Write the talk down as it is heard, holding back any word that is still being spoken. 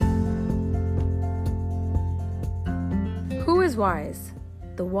Who is wise?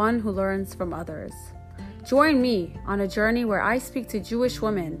 The one who learns from others. Join me on a journey where I speak to Jewish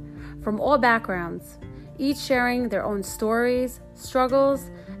women from all backgrounds, each sharing their own stories,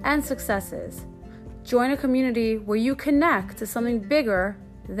 struggles, and successes. Join a community where you connect to something bigger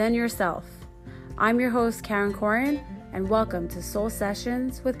than yourself. I'm your host, Karen Corin, and welcome to Soul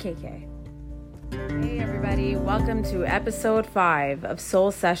Sessions with KK. Hey everybody, welcome to episode 5 of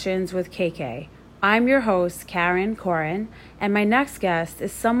Soul Sessions with KK. I'm your host, Karen Corin, and my next guest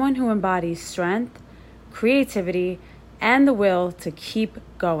is someone who embodies strength, creativity, and the will to keep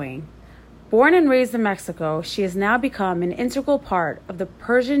going. Born and raised in Mexico, she has now become an integral part of the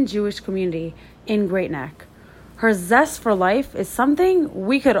Persian Jewish community in Great Neck. Her zest for life is something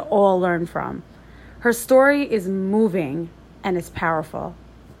we could all learn from. Her story is moving and it's powerful.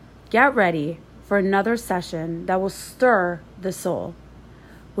 Get ready for another session that will stir the soul.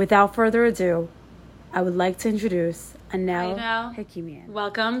 Without further ado, I would like to introduce Anel Hakimian.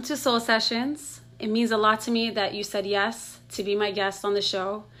 Welcome to Soul Sessions. It means a lot to me that you said yes to be my guest on the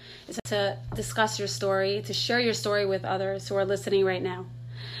show, to discuss your story, to share your story with others who are listening right now.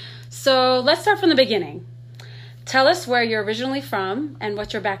 So let's start from the beginning. Tell us where you're originally from and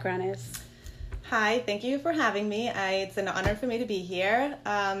what your background is. Hi, thank you for having me. It's an honor for me to be here.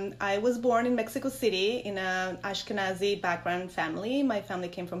 I was born in Mexico City in an Ashkenazi background family. My family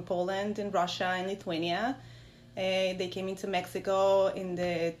came from Poland and Russia and Lithuania. They came into Mexico in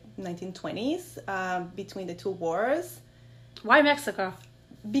the 1920s between the two wars. Why Mexico?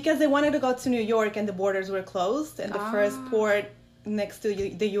 Because they wanted to go to New York and the borders were closed. And the first port next to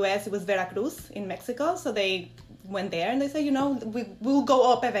the U.S. it was Veracruz in Mexico. So they went there and they said, we'll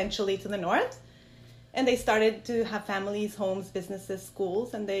go up eventually to the north. And they started to have families, homes, businesses,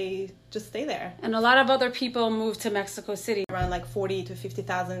 schools, and they just stay there. And a lot of other people moved to Mexico City. Around like 40 to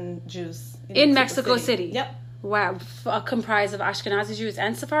 50,000 Jews in Mexico City. Yep. Wow. Comprised of Ashkenazi Jews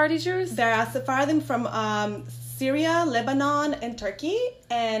and Sephardi Jews? There are Sephardim from Syria, Lebanon, and Turkey,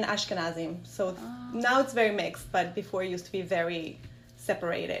 and Ashkenazim. So now it's very mixed, but before it used to be very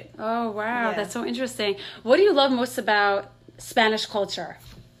separated. Oh, wow. Yeah. That's so interesting. What do you love most about Spanish culture?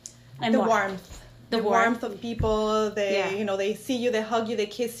 And the warmth. The warmth of people, they see you, they hug you, they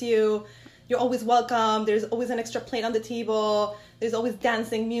kiss you. You're always welcome. There's always an extra plate on the table. There's always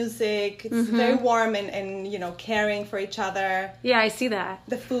dancing, music. It's very warm and caring for each other. Yeah, I see that.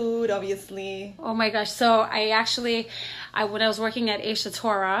 The food, obviously. Oh my gosh. So when I was working at Aisha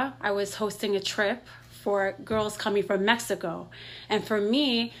Torah, I was hosting a trip for girls coming from Mexico. And for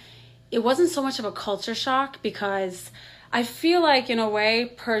me, it wasn't so much of a culture shock because I feel like, in a way,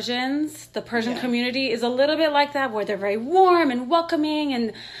 the Persian community is a little bit like that, where they're very warm and welcoming,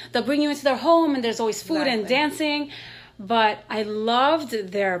 and they'll bring you into their home, and there's always food and dancing. But I loved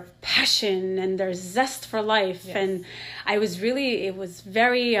their passion and their zest for life. Yes. And it was very,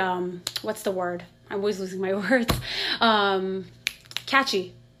 what's the word? I'm always losing my words.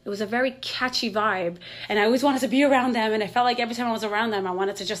 Catchy. It was a very catchy vibe, and I always wanted to be around them, and I felt like every time I was around them, I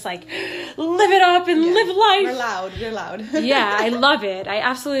wanted to just live it up and live life. You're loud. Yeah, I love it. I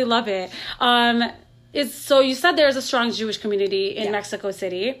absolutely love it. So you said there's a strong Jewish community in Mexico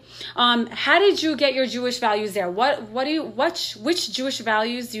City. How did you get your Jewish values there? Which Jewish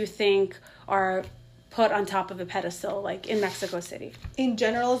values do you think are put on top of a pedestal, like in Mexico City? In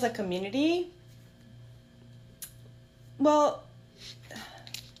general, as a community, well,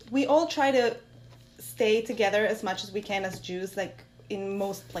 we all try to stay together as much as we can as Jews, like in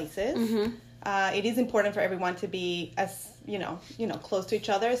most places. Mm-hmm. It is important for everyone to be as, close to each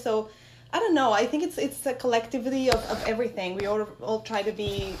other. So I don't know. I think it's a collectivity of everything. We all try to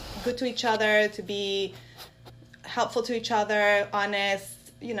be good to each other, to be helpful to each other,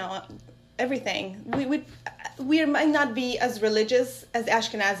 honest, everything. We might not be as religious as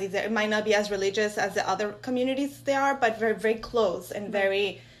Ashkenazis. It might not be as religious as the other communities they are, but very, very close and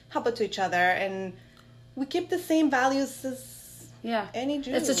very helpful to each other. And we keep the same values as any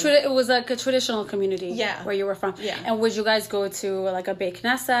Jew. It was like a traditional community where you were from. Yeah. And would you guys go to like a Beit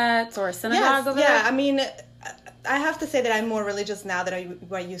Knesset or a synagogue over there? Yeah, I mean, I have to say that I'm more religious now than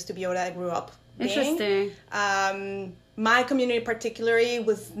I used to be or that I grew up being. Interesting. My community particularly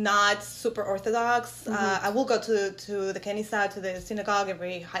was not super Orthodox. Mm-hmm. I will go to the Kenisa, to the synagogue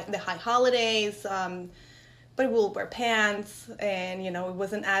the high holidays, but we will wear pants, and it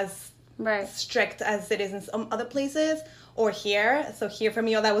wasn't as strict as it is in some other places. or here. So here for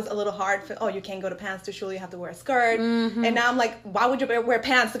me, that was a little hard. You can't go to pants to shul. You have to wear a skirt. And now I'm like, why would you wear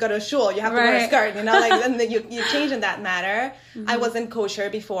pants to go to shul? You have to wear a skirt. And then you change in that matter. I wasn't kosher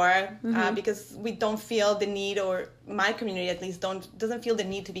before because we don't feel the need, or my community at least doesn't feel the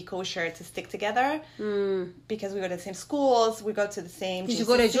need to be kosher to stick together because we go to the same schools. We go to the same. Did you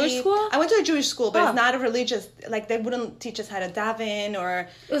go to a Jewish school? I went to a Jewish school, but it's not a religious. Like they wouldn't teach us how to daven or.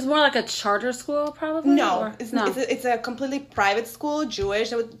 It was more like a charter school, probably. No, it's a completely private school, Jewish.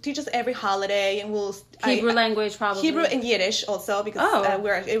 They would teach us every holiday, and Hebrew language, probably. Hebrew and Yiddish also,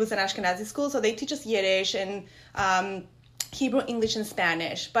 because it was an Ashkenazi school, so they teach us Yiddish and Hebrew, English, and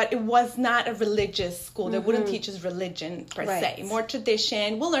Spanish. But it was not a religious school. They wouldn't teach us religion per se. More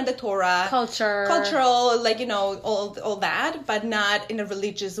tradition. We'll learn the Torah, cultural, like all that, but not in a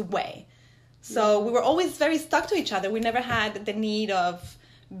religious way. So we were always very stuck to each other. We never had the need of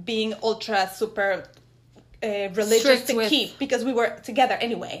being ultra super religious to keep, because we were together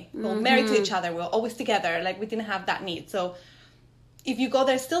anyway. We were married to each other. We were always together. Like we didn't have that need. So if you go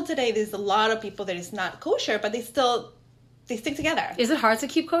there still today, there's a lot of people that is not kosher, but they stick together. Is it hard to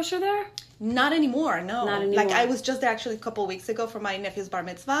keep kosher there? Not anymore, no. Not anymore. Like I was just there actually a couple of weeks ago for my nephew's bar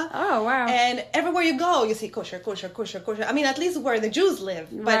mitzvah. Oh, wow. And everywhere you go, you see kosher, kosher, kosher, kosher. I mean, at least where the Jews live.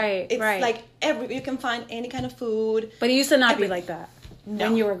 But it's like you can find any kind of food. But it used to not be like that. No.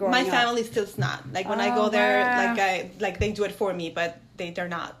 When you were growing my up. family still's not. Like when I go there, like they do it for me, but they're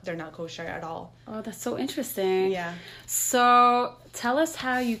not kosher at all. Oh, that's so interesting. Yeah. So tell us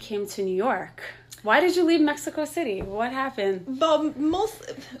how you came to New York. Why did you leave Mexico City? What happened? Well,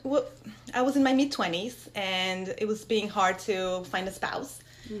 I was in my mid-20s, and it was being hard to find a spouse.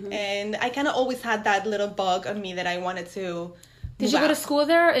 And I kind of always had that little bug on me that I wanted to. Did you go to school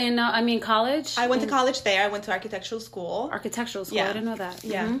there college? I went to college there. I went to architectural school. Architectural school. Yeah. I didn't know that.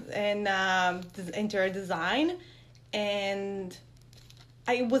 Yeah. And interior design. And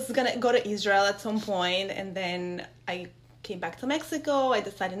I was going to go to Israel at some point, and then I came back to Mexico. I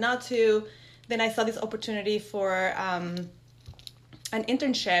decided not to. Then I saw this opportunity for an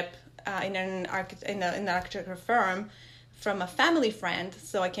internship in an architecture firm from a family friend.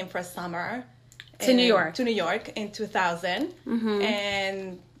 So I came for a summer. To New York. To New York in 2000.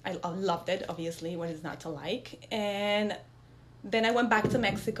 And I loved it, obviously. What is not to like? And then I went back to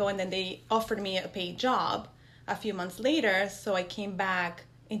Mexico, and then they offered me a paid job a few months later. So I came back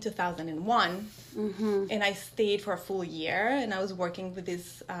in 2001, and I stayed for a full year, and I was working with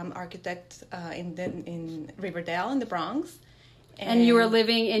this architect in Riverdale in the Bronx. And you were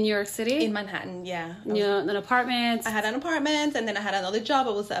living in New York City? In Manhattan, yeah. An apartment? I had an apartment, and then I had another job.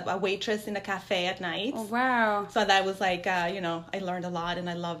 I was a waitress in a cafe at night. Oh, wow. So that was like, I learned a lot, and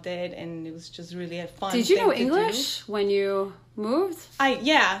I loved it, and it was just really a fun Did you know English when you moved?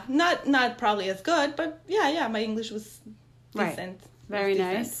 Not probably as good, but yeah, my English was decent. Very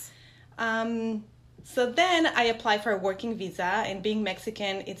nice. So then I applied for a working visa, and being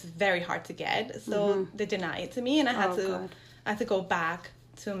Mexican, it's very hard to get. So they denied it to me, and I had to go back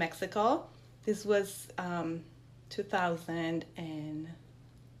to Mexico. This was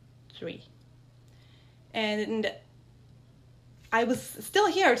 2003. And I was still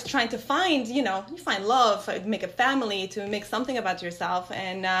here trying to find, you find love, make a family, to make something about yourself.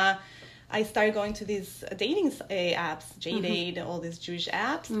 And I started going to these dating apps, JDate, all these Jewish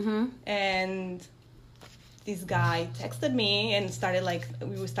apps. And this guy texted me and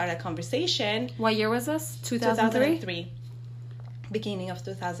we started a conversation. What year was this? 2003? Beginning of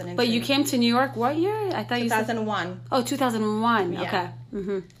 2003. But you came to New York what year? I thought 2001. You said... Oh, 2001. Yeah. Okay.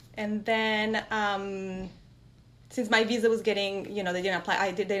 And then since my visa was getting, they didn't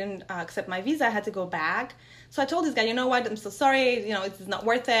apply. They didn't accept my visa. I had to go back. So I told this guy, you know what? I'm so sorry. It's not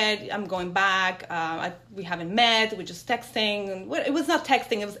worth it. I'm going back. We haven't met. We're just texting. It was not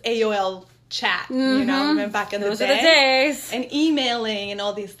texting. It was AOL chat. Back in the day. Those are the days. And emailing and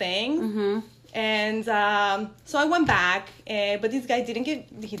all these things. And so I went back, but this guy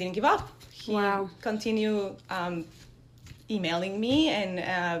didn't give up. He continued emailing me and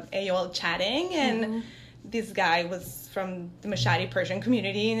AOL chatting, and this guy was from the Mashadi Persian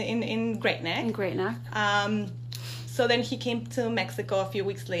community in Great Neck. So then he came to Mexico a few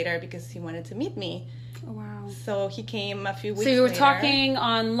weeks later because he wanted to meet me. Oh, wow. So he came a few weeks later. So you were talking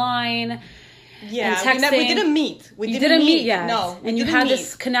online. Yeah, and texting. We didn't meet. You didn't meet yet. No, and you had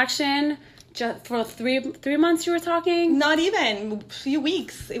this connection. Just for three months you were talking? Not even. A few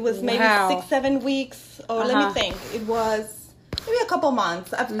weeks. It was maybe 6-7 weeks. Or let me think. It was maybe a couple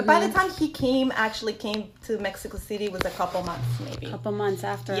months. By the time he came to Mexico City, it was a couple months maybe. A couple months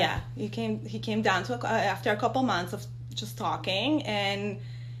after. Yeah. He came down after a couple months of just talking. And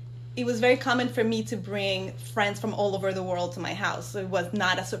it was very common for me to bring friends from all over the world to my house. So it was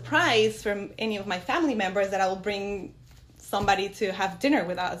not a surprise from any of my family members that I will bring somebody to have dinner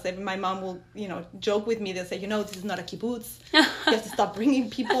with us. And my mom will, joke with me. They'll say, this is not a kibbutz. You have to stop bringing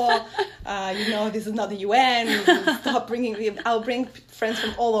people. This is not the UN. Stop bringing. I'll bring friends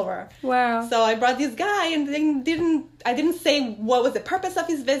from all over. Wow. So I brought this guy, and then I didn't say what was the purpose of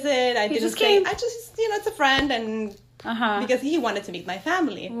his visit. I just it's a friend, and because he wanted to meet my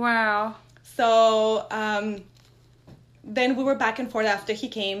family. Wow. So then we were back and forth after he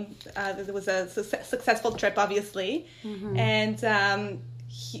came. It was a successful trip, obviously. Mm-hmm. And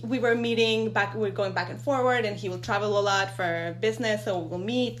we were meeting back. We were going back and forward, and he will travel a lot for business, so we'll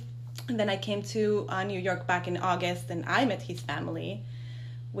meet. And then I came to New York back in August, and I met his family,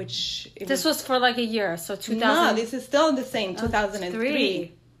 This was for like a year, so 2000. No, this is still the same,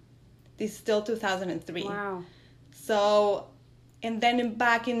 2003. This is still 2003. Wow. So, and then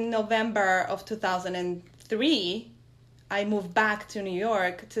back in November of 2003, I moved back to New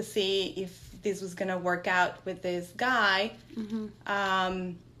York to see if this was going to work out with this guy. Mm-hmm.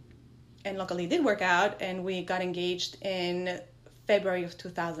 And luckily it did work out, and we got engaged in February of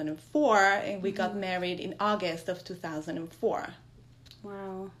 2004, and we got married in August of 2004.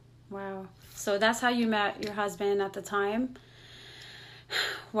 Wow. So that's how you met your husband at the time.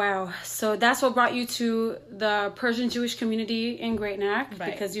 Wow. So that's what brought you to the Persian Jewish community in Great Neck,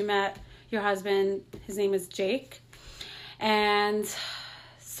 right? Because you met your husband. His name is Jake. And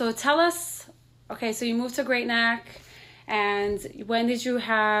so tell us, okay, so you moved to Great Neck, and when did you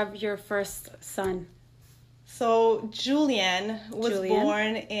have your first son? So Julian was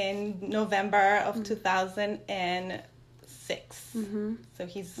born in November of 2006. Mm-hmm. So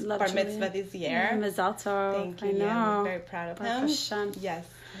he's bar mitzvah this year. Mazal tov. Thank you. I know. I'm very proud of him. Hashem. Yes.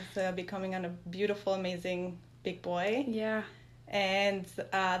 He's becoming a beautiful, amazing big boy. Yeah. And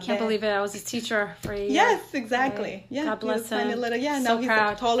can't believe it. I was his teacher for a year. Yes, exactly. Right. Yeah. God bless him. Now he's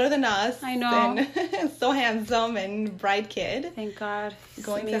proud. Taller than us. I know. And so handsome and bright kid. Thank God.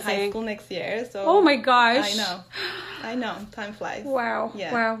 Going to high school next year. So. Oh my gosh. I know. Time flies. Wow.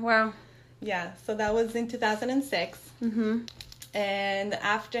 Yeah. Wow. Yeah. So that was in 2006. Mm-hmm. And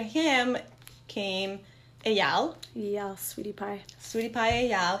after him came Eyal. Eyal, Sweetie Pie. Sweetie Pie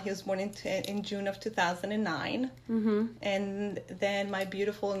Eyal. He was born in June of 2009. Mm-hmm. And then my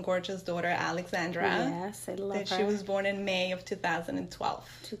beautiful and gorgeous daughter, Alexandra. Yes, I love her. She was born in May of 2012.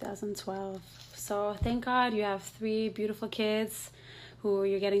 2012. So thank God you have 3 beautiful kids who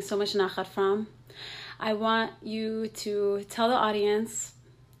you're getting so much nachat from. I want you to tell the audience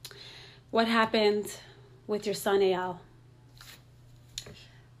what happened with your son Eyal.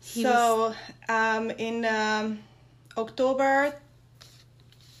 In October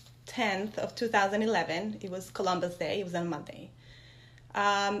 10th of 2011, it was Columbus Day, it was on Monday.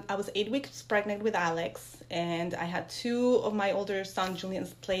 I was 8 weeks pregnant with Alex, and I had 2 of my older son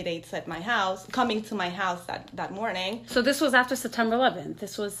Julian's play dates at my house, coming to my house that morning. So this was after September 11th.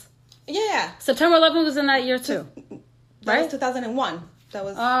 This was... Yeah. September 11th was in that year too, that right? was 2001. That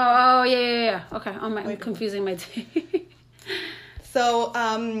was... Oh, yeah. Okay, I'm confusing my day. So,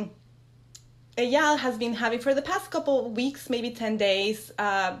 Eyal has been having, for the past couple of weeks, maybe 10 days,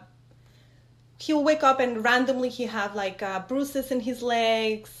 he'll wake up and randomly he have bruises in his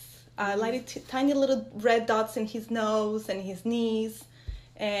legs, tiny little red dots in his nose and his knees.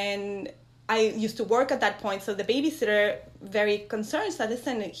 And I used to work at that point, so the babysitter, very concerned, said,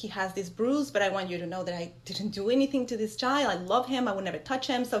 listen, he has this bruise, but I want you to know that I didn't do anything to this child. I love him. I would never touch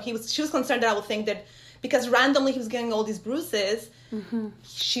him. So she was concerned that I would think that because randomly he was getting all these bruises,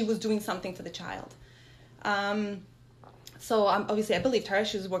 she was doing something to the child. So obviously I believed her.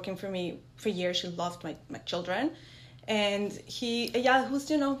 She was working for me for years. She loved my children. And he was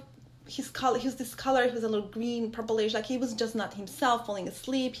this color. He was a little green, purplish. He was just not himself, falling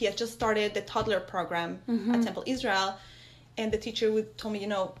asleep. He had just started the toddler program at Temple Israel. And the teacher told me,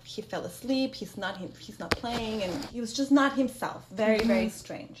 he fell asleep. He's not playing. And he was just not himself. Very, very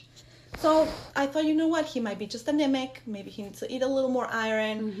strange. So I thought, you know what? He might be just anemic. Maybe he needs to eat a little more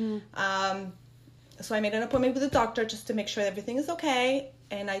iron. So I made an appointment with the doctor just to make sure everything is okay.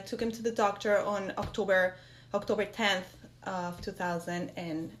 And I took him to the doctor on October 10th of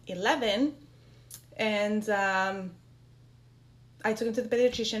 2011. And I took him to the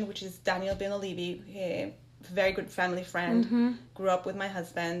pediatrician, which is Daniel Ben Olivi, a very good family friend. Grew up with my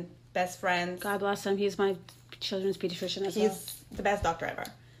husband, best friends. God bless him. He's my children's pediatrician as well. He's the best doctor ever.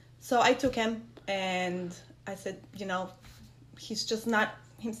 So I took him and I said, he's just not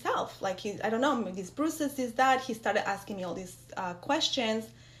himself. I don't know, these bruises, this, that. He started asking me all these questions.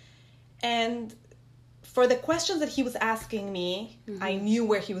 And for the questions that he was asking me, I knew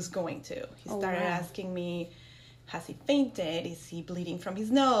where he was going to. He started asking me, has he fainted? Is he bleeding from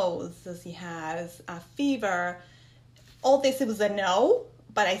his nose? Does he have a fever? All this, it was a no,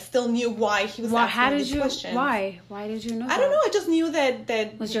 but I still knew why he was asking these questions. Why did you know I don't know. I just knew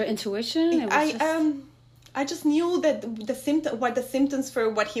that was your intuition? I just knew that what the symptoms for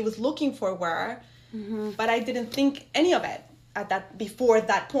what he was looking for were, but I didn't think any of it before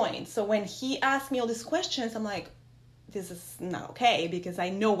that point. So when he asked me all these questions, I'm like, this is not okay, because I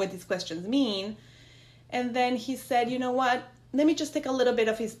know what these questions mean. And then he said, you know what? Let me just take a little bit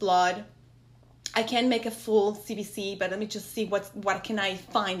of his blood. I can't make a full CBC, but let me just see what can I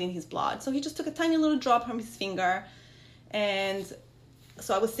find in his blood. So he just took a tiny little drop from his finger, and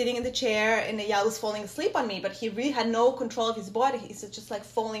so I was sitting in the chair, and Eyal was falling asleep on me, but he really had no control of his body. He's just like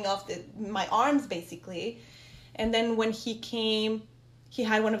falling off my arms, basically. And then when he came, he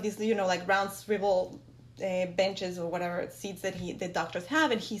had one of these, like round swivel benches or whatever seats that the doctors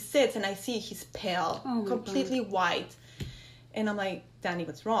have, and he sits, and I see he's pale, completely white. And I'm like, Danny,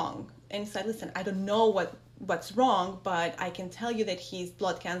 what's wrong? And he said, listen, I don't know what's wrong, but I can tell you that his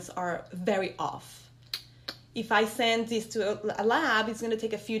blood counts are very off. If I send this to a lab, it's going to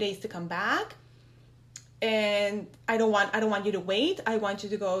take a few days to come back. And I don't want you to wait. I want you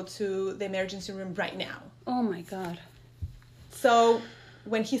to go to the emergency room right now. Oh my God. So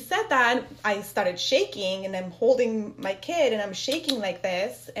when he said that, I started shaking, and I'm holding my kid, and I'm shaking like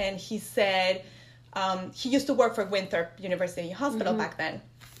this. And he said, he used to work for Winthrop University Hospital back then.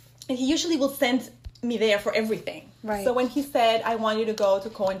 And he usually will send me there for everything. Right. So when he said, I want you to go to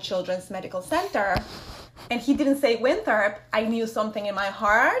Cohen Children's Medical Center, and he didn't say Winthrop, I knew something in my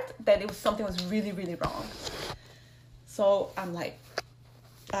heart that something was really, really wrong. So I'm like,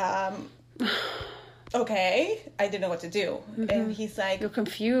 okay, I didn't know what to do. And he's like, you're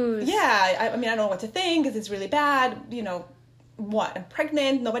confused. Yeah, I mean, I don't know what to think, because it's really bad. What? I'm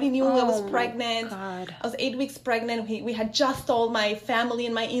pregnant. Nobody knew I was pregnant. God. I was 8 weeks pregnant. We had just told my family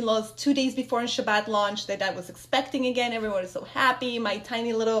and my in-laws 2 days before on Shabbat launch that I was expecting again. Everyone was so happy. My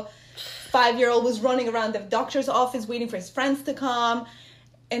tiny little 5-year-old was running around the doctor's office waiting for his friends to come.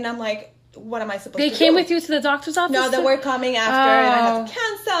 And I'm like, what am I supposed to do? They came with you to the doctor's office? No, they were coming after, and I had to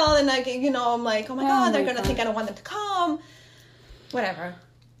cancel. And I'm like, oh my God, they're going to think I don't want them to come. Whatever.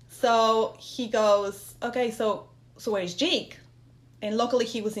 So he goes, okay, so where's Jake? And luckily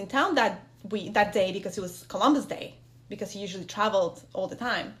he was in town that day, because it was Columbus Day, because he usually traveled all the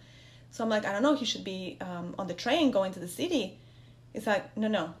time. So I'm like, I don't know, he should be on the train going to the city. He's like,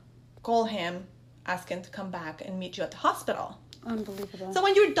 no, call him, ask him to come back and meet you at the hospital. Unbelievable. So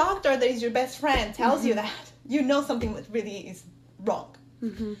when your doctor, that is your best friend, tells you that, you know something that really is wrong.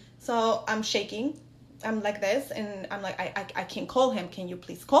 So I'm shaking. I'm like this, and I'm like, I can't call him. Can you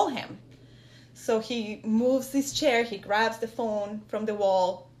please call him? So he moves his chair, he grabs the phone from the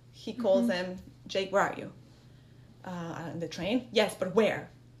wall, he calls him, Jake, where are you? On the train? Yes, but where?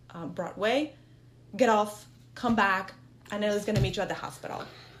 Broadway. Get off, come back, and Ellie's going to meet you at the hospital.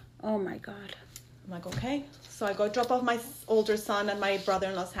 Oh my God. I'm like, okay. So I go drop off my older son at my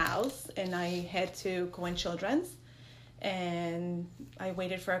brother-in-law's house, and I head to Cohen Children's, and I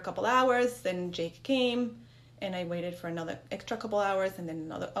waited for a couple hours, then Jake came. And I waited for another extra couple hours, and then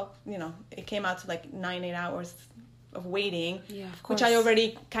another, it came out to like 9-8 hours of waiting. Yeah, of course. Which I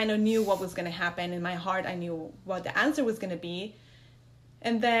already kind of knew what was going to happen. In my heart, I knew what the answer was going to be.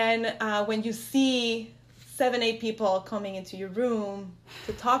 And then when you see 7-8 people coming into your room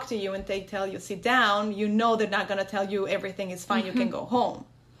to talk to you, and they tell you, sit down, you know they're not going to tell you everything is fine, you can go home.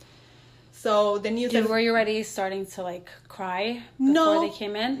 So the news... Were you already starting to cry before they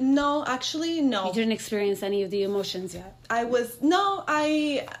came in? No, actually, no. You didn't experience any of the emotions yet?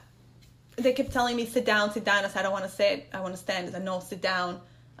 They kept telling me, sit down. I said, I don't want to sit. I want to stand. I said, no, sit down.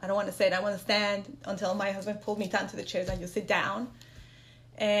 I don't want to sit. I want to stand, until my husband pulled me down to the chairs and you sit down.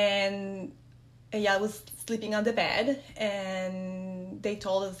 And I was sleeping on the bed, and they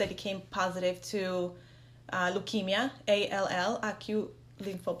told us that he came positive to leukemia, ALL, acute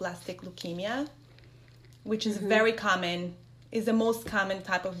lymphoblastic leukemia, which is very common, is the most common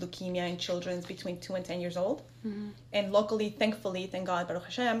type of leukemia in children between 2 and 10 years old. And luckily, thankfully, thank God, Baruch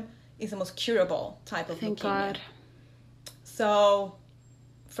Hashem, is the most curable type of leukemia. Thank God. So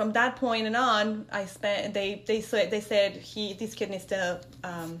from that point and on, they said this kid needs to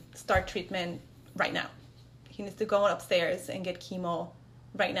start treatment right now. He needs to go upstairs and get chemo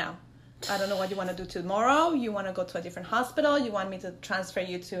right now. I don't know what you want to do tomorrow. You want to go to a different hospital? You want me to transfer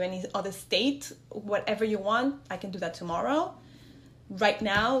you to any other state? Whatever you want, I can do that tomorrow. Right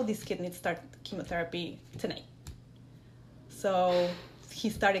now, this kid needs to start chemotherapy tonight. So he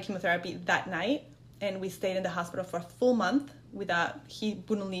started chemotherapy that night. and we stayed in the hospital for a full month without, he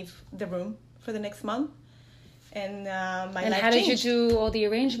wouldn't leave the room for the next month. And my life how changed. did you do all the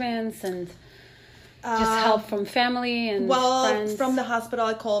arrangements and just help from family and friends? From the hospital,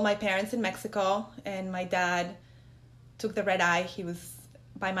 I called my parents in Mexico, and my dad took the red eye. He was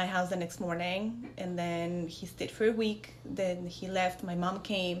by my house the next morning, and then he stayed for a week. Then he left. My mom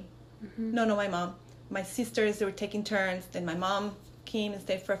came. No, my mom. My sisters, they were taking turns. Then my mom came and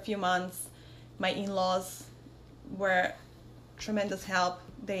stayed for a few months. My in-laws were tremendous help.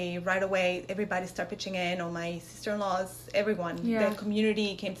 They right away, everybody started pitching in. All my sister-in-laws, everyone. The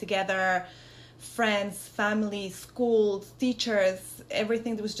community came together. Friends, family, schools, teachers,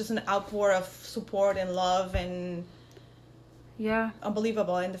 everything. There was just an outpour of support and love, and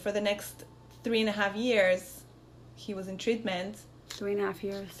unbelievable. And for the next 3.5 years, he was in treatment. 3.5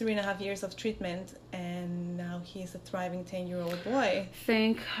 years. 3.5 years of treatment, and now he's a thriving 10-year-old boy.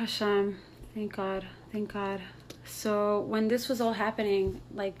 Thank Hashem. Thank God. Thank God. So when this was all happening,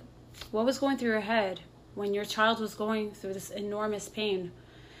 like, what was going through your head when your child was going through this enormous pain?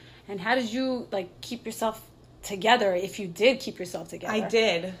 And how did you, like, keep yourself together, if you did keep yourself together? I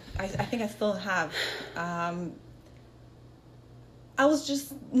did. I think I still have. I was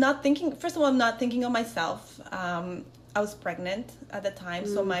just not thinking, first of all, I'm not thinking of myself. I was pregnant at the time,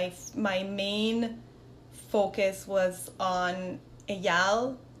 so my main focus was on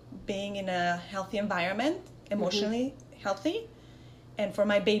Eyal being in a healthy environment, emotionally healthy, and for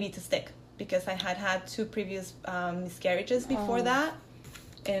my baby to stick, because I had 2 previous miscarriages before that,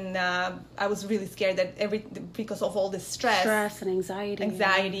 and I was really scared that because of all this stress and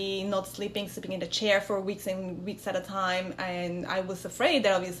anxiety, not sleeping in the chair for weeks and weeks at a time, and I was afraid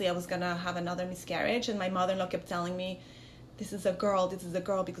that obviously I was gonna have another miscarriage. And my mother-in-law kept telling me, this is a girl,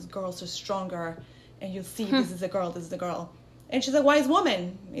 because girls are stronger, and you'll see, this is a girl. And she's a wise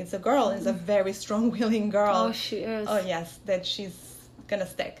woman. It's a girl. It's a very strong-willing girl. Oh, she is. Oh, yes, that she's gonna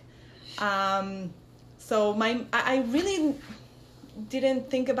stick. So I really didn't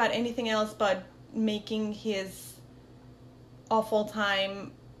think about anything else but making his awful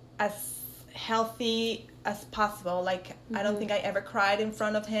time as healthy as possible. Like, I don't think I ever cried in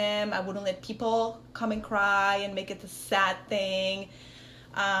front of him. I wouldn't let people come and cry and make it a sad thing.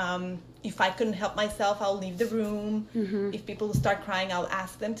 If I couldn't help myself, I'll leave the room. If people start crying, I'll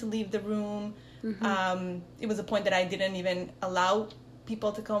ask them to leave the room. It was a point that I didn't even allow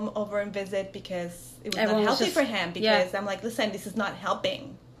people to come over and visit, because it was not healthy for him. Because I'm like, listen, this is not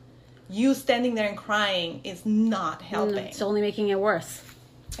helping. You standing there and crying is not helping. It's only making it worse.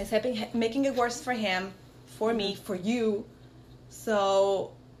 It's making it worse for him, for me, for you.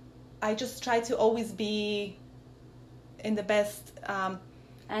 So I just try to always be in the best.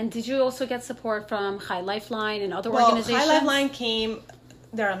 And did you also get support from Chai Lifeline and other organizations? Chai Lifeline came.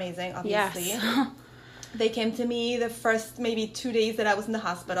 They're amazing, obviously. Yes. They came to me the first maybe 2 days that I was in the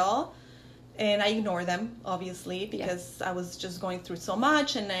hospital, and I ignored them, obviously, because I was just going through so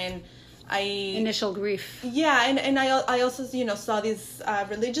much. And then initial grief. Yeah, and I also, saw this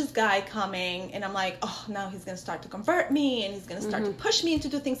religious guy coming, and I'm like, oh, now he's going to start to convert me, and he's going to start to push me to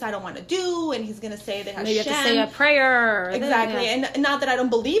do things I don't want to do, and he's going to say that Hashem... Maybe you have to say a prayer. Exactly, and not that I don't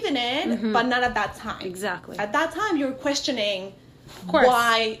believe in it, but not at that time. Exactly. At that time, you're questioning...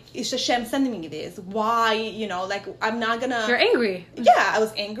 Why is Hashem sending me this? Why, I'm not gonna... You're angry. Yeah, I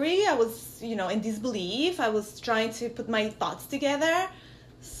was angry. I was, in disbelief. I was trying to put my thoughts together.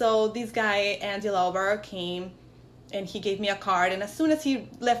 So this guy, Andy Lauber, came and he gave me a card. And as soon as he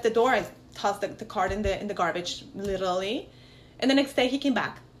left the door, I tossed the card in the garbage, literally. And the next day he came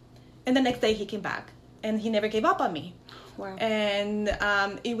back. And the next day he came back. And he never gave up on me. Wow. And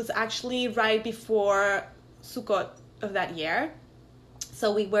it was actually right before Sukkot of that year.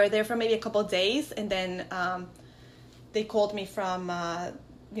 So we were there for maybe a couple of days, and then they called me from,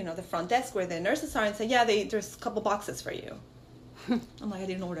 the front desk where the nurses are, and said, yeah, there's a couple boxes for you. I'm like, I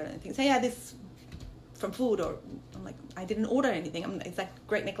didn't order anything. Say, yeah, this from food, or I'm like, I didn't order anything. It's like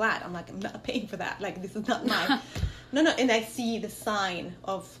Great Niklat. I'm like, I'm not paying for that. Like, this is not mine. No. And I see the sign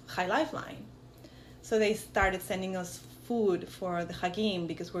of Chai Lifeline. So they started sending us food for the Chagim,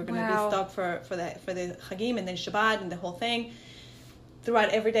 because we're going to be stuck for the Chagim and then Shabbat and the whole thing. Throughout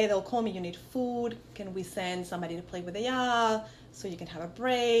every day, they'll call me, you need food. Can we send somebody to play with the Eyal so you can have a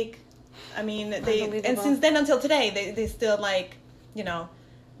break? I mean, and since then until today, they still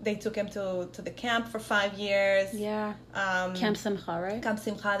they took him to the camp for 5 years. Yeah. Camp Simcha, right? Camp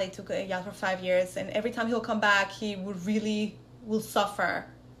Simcha, they took Eyal for 5 years. And every time he'll come back, he will suffer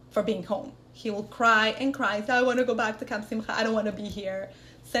for being home. He will cry and cry. Say, I want to go back to Camp Simcha. I don't want to be here.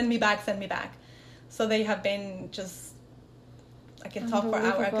 Send me back, send me back. So they have been just I can talk for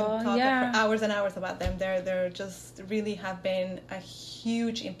hours. I can talk for hours and hours about them. They're just really have been a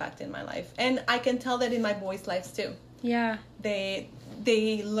huge impact in my life, and I can tell that in my boys' lives too. Yeah,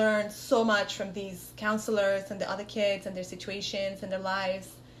 they learn so much from these counselors and the other kids and their situations and their lives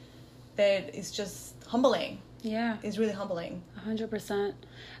that is just humbling. Yeah, it's really humbling. 100%.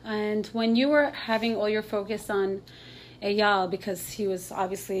 And when you were having all your focus on Eyal, because he was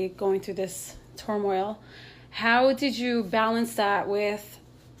obviously going through this turmoil, how did you balance that with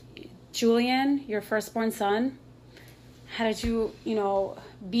Julian, your firstborn son? How did you,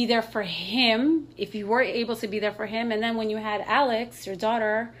 be there for him, if you were able to be there for him? And then when you had Alex, your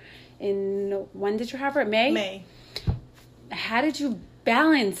daughter, when did you have her? May? How did you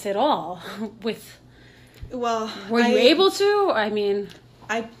balance it all with... Well, were you able to?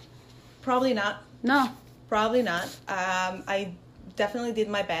 I probably not. No. Probably not. I definitely did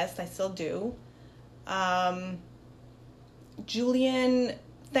my best. I still do. Julian,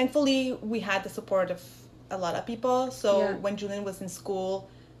 thankfully, we had the support of a lot of people. So when Julian was in school,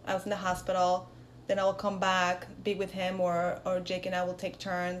 I was in the hospital. Then I will come back, be with him, or Jake and I will take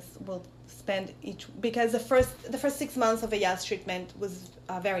turns. We'll spend because the first 6 months of Eyal's treatment was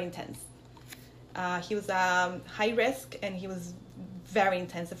very intense. He was high risk, and he was very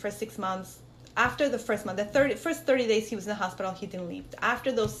intense. The first 6 months, after the first month, first 30 days he was in the hospital, he didn't leave.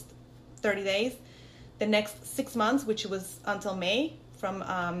 After those 30 days, the next 6 months, which was until May,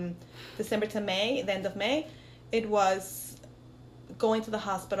 from December to May, the end of May, it was going to the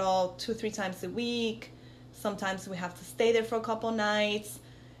hospital 2-3 times a week. Sometimes we have to stay there for a couple nights.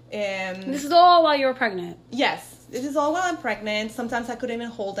 This is all while you were pregnant? Yes. This is all while I'm pregnant. Sometimes I couldn't even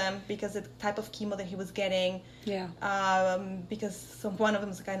hold him because of the type of chemo that he was getting. Yeah. Because one of them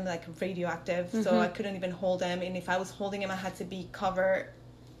was kind of like radioactive, so I couldn't even hold him. And if I was holding him, I had to be covered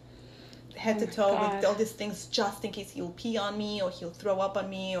head to toe with all these things just in case he'll pee on me or he'll throw up on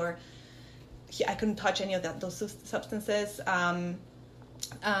me, or I couldn't touch any of those substances. I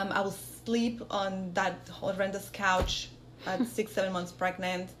will sleep on that horrendous couch at 6-7 months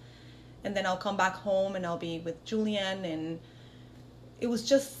pregnant. And then I'll come back home and I'll be with Julian, and it was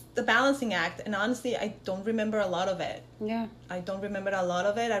just the balancing act. And honestly, I don't remember a lot of it. Yeah. I don't remember a lot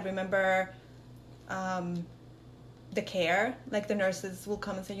of it. I remember the care. Like the nurses will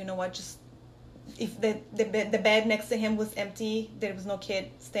come and say, you know what, just if the bed next to him was empty, there was no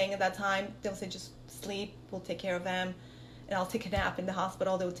kid staying at that time, they'll say just sleep, we'll take care of them. And I'll take a nap in the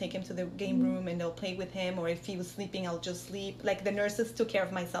hospital. They'll take him to the game room and they'll play with him. Or if he was sleeping, I'll just sleep. Like the nurses took care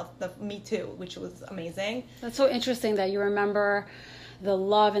of me too, which was amazing. That's so interesting that you remember the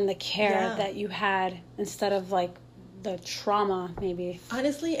love and the care that you had instead of like the trauma, maybe.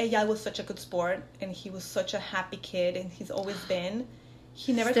 Honestly, Eyal was such a good sport, and he was such a happy kid, and he's always been.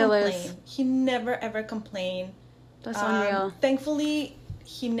 He never complained. He never ever complained. That's unreal. Thankfully,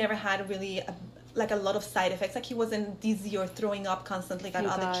 he never had really a lot of side effects. Like he wasn't dizzy or throwing up constantly like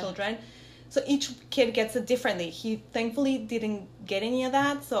other children. So each kid gets it differently. He thankfully didn't get any of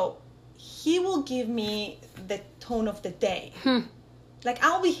that. So he will give me the tone of the day. Like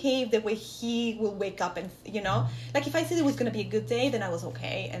I'll behave the way he will wake up and, like if I said it was going to be a good day, then I was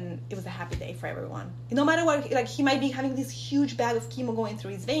okay. And it was a happy day for everyone. No matter what, like he might be having this huge bag of chemo going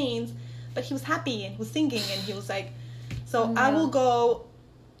through his veins, but he was happy and he was singing and he was like, so I will go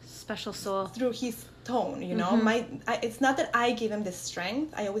special soul through his tone, it's not that I gave him this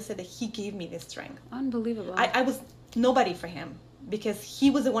strength. I always said that he gave me this strength. Unbelievable. I was nobody for him because he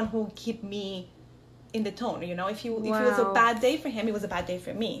was the one who kept me in the tone. If it was a bad day for him, it was a bad day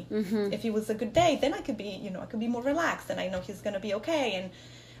for me. If it was a good day, then I could be more relaxed, and I know he's gonna be okay.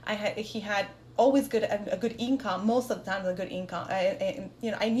 And he had always a good income, most of the time a good income. I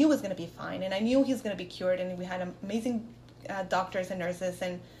knew he was gonna be fine, and I knew he was gonna be cured, and we had amazing doctors and nurses,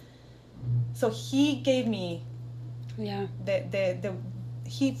 and so he gave me he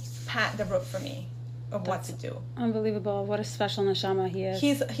pat the rope for me of what to do. Unbelievable. What a special neshama he is.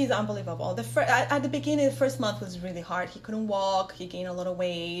 He's unbelievable. At the beginning, the first month was really hard. He couldn't walk. He gained a lot of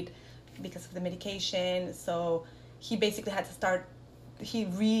weight because of the medication. So he basically had to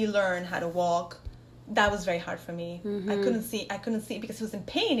relearn how to walk. That was very hard for me. I couldn't see because he was in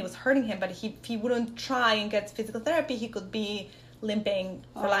pain. It was hurting him. But if he wouldn't try and get physical therapy, he could be limping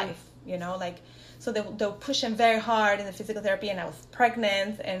for life. So they'll push him very hard in the physical therapy, and I was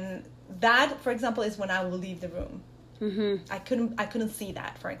pregnant, and that, for example, is when I will leave the room. I couldn't see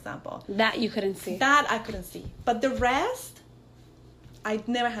that, for example. That you couldn't see. That I couldn't see. But the rest, I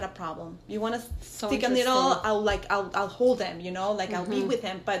never had a problem. You want to stick a needle, I'll hold him, I'll be with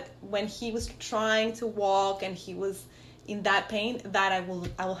him. But when he was trying to walk and he was in that pain, that I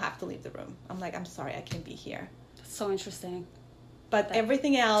will have to leave the room. I'm like, I'm sorry, I can't be here. That's so interesting. But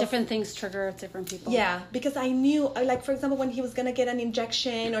everything else... Different things trigger different people. Yeah, because I knew, like, for example, when he was going to get an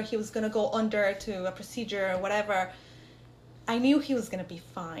injection or he was going to go under to a procedure or whatever, I knew he was going to be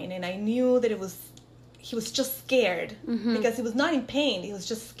fine. And I knew that he was just scared because he was not in pain. He was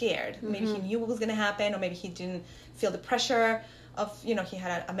just scared. Maybe he knew what was going to happen, or maybe he didn't feel the pressure of, he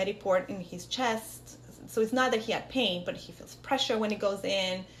had a Mediport in his chest. So it's not that he had pain, but he feels pressure when he goes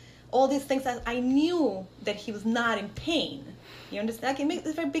in. All these things that I knew that he was not in pain. You understand? It makes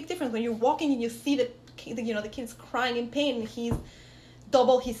a very big difference when you're walking and you see the kid's crying in pain, and he's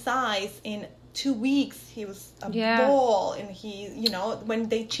double his size in 2 weeks. He was a ball, and he, when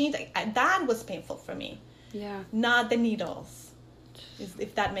they changed, that was painful for me. Yeah. Not the needles,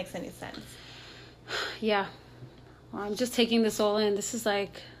 if that makes any sense. Yeah. Well, I'm just taking this all in. This is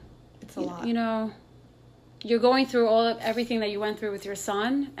like, it's a lot. You're going through everything that you went through with your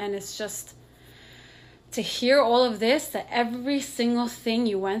son, and it's just to hear all of this, that every single thing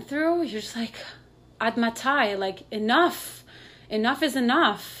you went through, you're just like, ad matai, like, enough is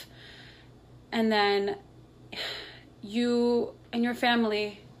enough. And then you and your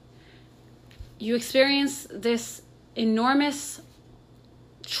family, you experience this enormous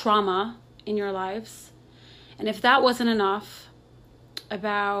trauma in your lives. And if that wasn't enough,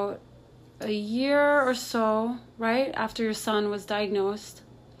 about a year or so, right after your son was diagnosed,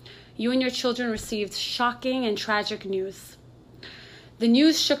 you and your children received shocking and tragic news. The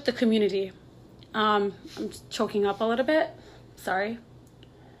news shook the community. I'm choking up a little bit. Sorry.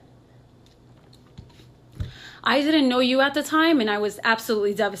 I didn't know you at the time, and I was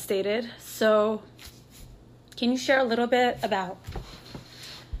absolutely devastated. So, can you share a little bit about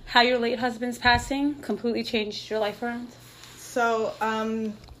how your late husband's passing completely changed your life around? So,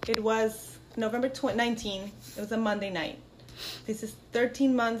 it was November 19th. It was a Monday night. This is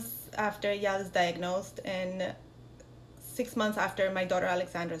 13 months after Eyal is diagnosed and 6 months after my daughter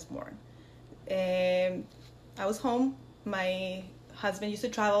Alexandra is born. I was home. My husband used to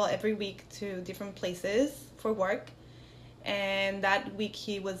travel every week to different places for work. And that week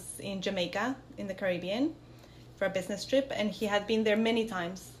he was in Jamaica, in the Caribbean, for a business trip. And he had been there many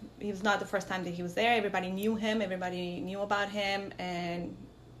times. It was not the first time that he was there. Everybody knew him. Everybody knew about him. And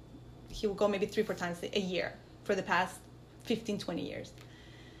he would go maybe 3-4 times a year for the past 15, 20 years.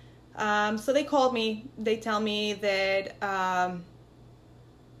 So they called me. They tell me that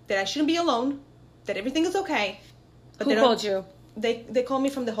that I shouldn't be alone, that everything is okay. But who called you? They called me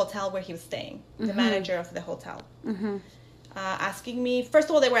from the hotel where he was staying, the manager of the hotel. Asking me, first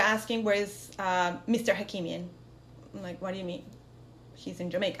of all, they were asking, where is Mr. Hakimian? I'm like, what do you mean? He's in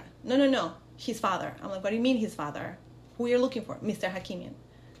Jamaica. No, his father. I'm like, what do you mean his father? Who are you looking for? Mr. Hakimian.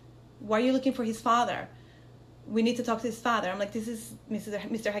 Why are you looking for his father? We need to talk to his father. I'm like, this is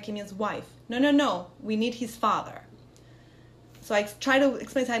Mr. Hakimian's wife. No, we need his father. So I try to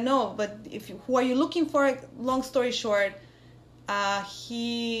explain to him, no, but who are you looking for? Long story short,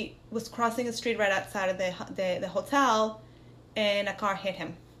 he was crossing the street right outside of the hotel, and a car hit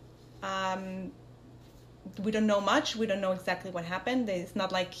him. We don't know much. We don't know exactly what happened. It's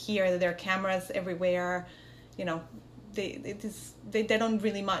not like here that there are cameras everywhere. They don't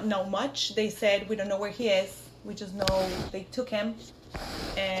really know much. They said, we don't know where he is. We just know they took him,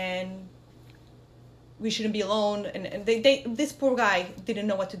 and we shouldn't be alone. And this poor guy didn't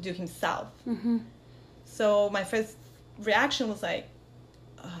know what to do himself. So my first reaction was like,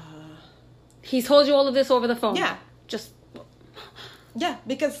 he told you all of this over the phone? Yeah. Yeah,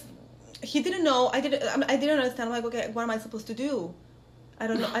 because he didn't know. I didn't understand. I'm like, okay, what am I supposed to do? I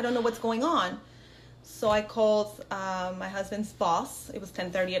don't know what's going on. So I called my husband's boss. It was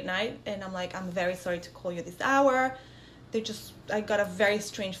 10:30 at night, and I'm like, I'm very sorry to call you this hour. I got a very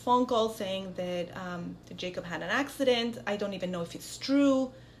strange phone call saying that Jacob had an accident. I don't even know if it's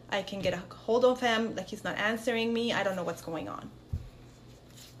true. I can get a hold of him. Like, he's not answering me. I don't know what's going on.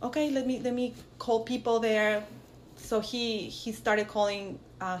 Okay, let me call people there. So he started calling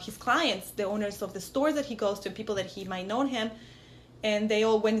his clients, the owners of the stores that he goes to, people that he might know him, and they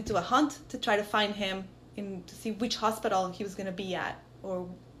all went into a hunt to try to find him to see which hospital he was going to be at. Or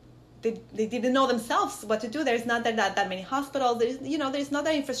they didn't know themselves what to do. There's not that many hospitals. There's not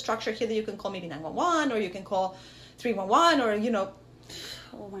that infrastructure here that you can call maybe 911 or you can call 311 or.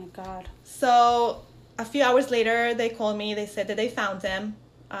 Oh my God. So a few hours later, they called me. They said that they found him,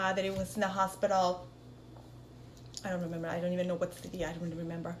 that he was in the hospital. I don't remember. I don't even know what city. I don't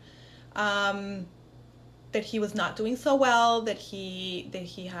remember. That he was not doing so well. That he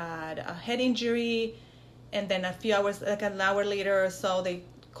had a head injury, and then a few hours, like an hour later or so, they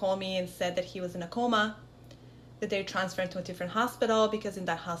called me and said that he was in a coma. That they transferred him to a different hospital because in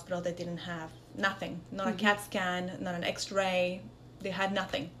that hospital they didn't have nothing, not a CAT scan, not an X-ray, They had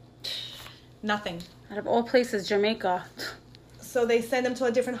nothing. Nothing. Out of all places, Jamaica. So they sent him to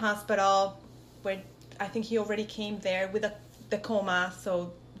a different hospital where I think he already came there with the coma.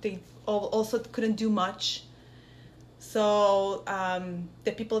 So they also couldn't do much. So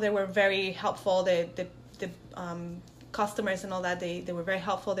the people there were very helpful. The customers and all that, they were very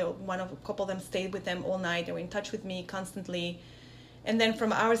helpful. A couple of them stayed with them all night. They were in touch with me constantly. And then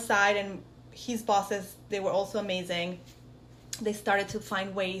from our side and his bosses, they were also amazing. They started to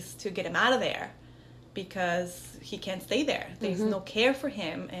find ways to get him out of there because he can't stay there. There's no care for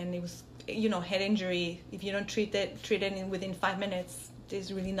him, and it was, head injury. If you don't treat it within 5 minutes,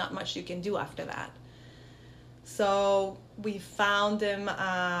 there's really not much you can do after that. So we found him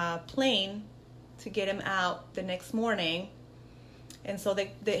a plane to get him out the next morning, and so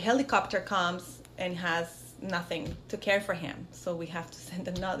the helicopter comes and has nothing to care for him, so we have to send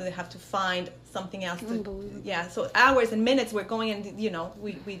another. They have to find something else. So hours and minutes we're going, and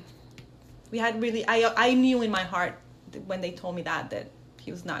we had really. I knew in my heart when they told me that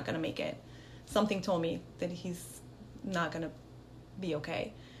he was not gonna make it. Something told me that he's not gonna be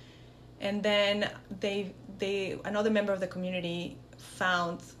okay. And then another member of the community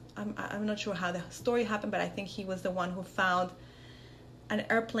found. I'm not sure how the story happened, but I think he was the one who found an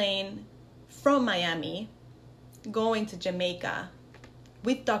airplane from Miami going to Jamaica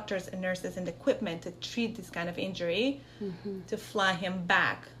with doctors and nurses and equipment to treat this kind of injury, to fly him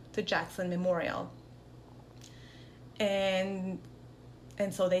back to Jackson Memorial. And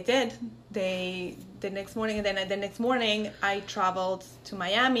so they did. The next morning, and then the next morning I traveled to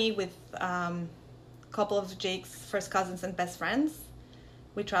Miami with a couple of Jake's first cousins and best friends.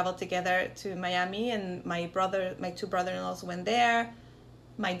 We traveled together to Miami, and my two brother-in-laws went there.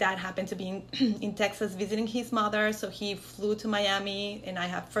 My dad happened to be in Texas visiting his mother, so he flew to Miami, and I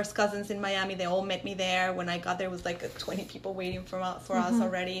have first cousins in Miami. They all met me there. When I got there, it was like 20 people waiting for us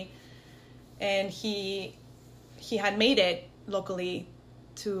already. And he had made it locally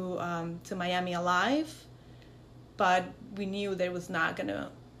to Miami alive, but we knew that it was not gonna.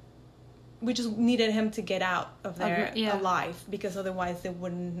 We just needed him to get out of there alive, because otherwise they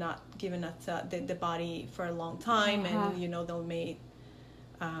would not given us the body for a long time, and they'll make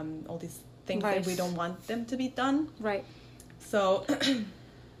all these things that we don't want them to be done. Right. So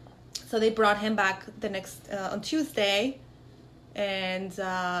so they brought him back the next on Tuesday, and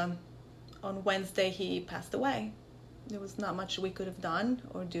on Wednesday he passed away. There was not much we could have done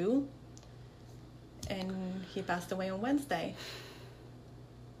or do, and he passed away on Wednesday.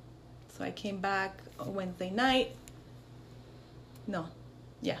 So I came back on Wednesday night,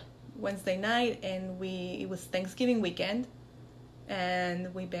 and it was Thanksgiving weekend,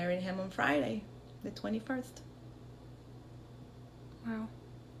 and we buried him on Friday, the 21st. Wow.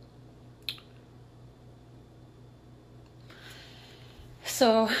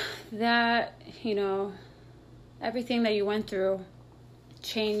 So that, everything that you went through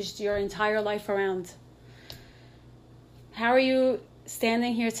changed your entire life around. How are you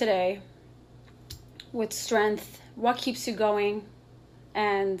standing here today with strength? What keeps you going?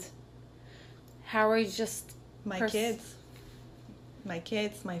 And how are you just... My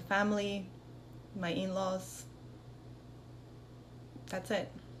kids, my family, my in-laws. That's it.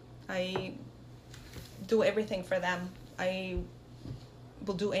 I do everything for them. I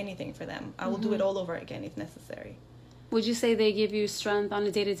will do anything for them. I will do it all over again if necessary. Would you say they give you strength on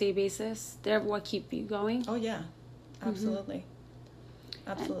a day-to-day basis? They're what keep you going? Oh, yeah. Absolutely.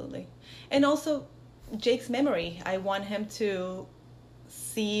 Absolutely. And also, Jake's memory. I want him to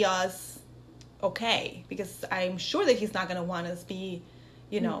see us okay, because I'm sure that he's not going to want us be,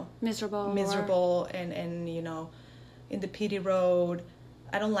 miserable and in the pity road.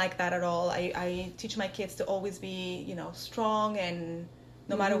 I don't like that at all. I teach my kids to always be, strong, and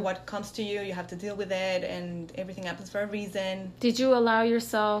no matter what comes to you, you have to deal with it, and everything happens for a reason. Did you allow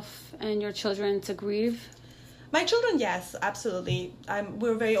yourself and your children to grieve? My children, yes, absolutely.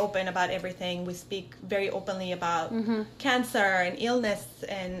 We're very open about everything. We speak very openly about cancer and illness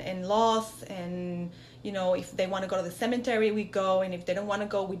and loss. And, if they want to go to the cemetery, we go. And if they don't want to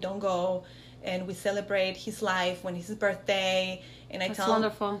go, we don't go. And we celebrate his life when it's his birthday. And That's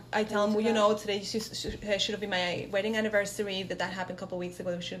wonderful. I tell him, today should have been my wedding anniversary. That happened a couple of weeks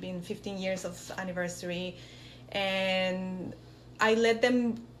ago. It should have been 15 years of anniversary. And I let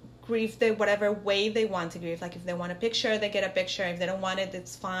them grieve the whatever way they want to grieve. Like if they want a picture, they get a picture. If they don't want it,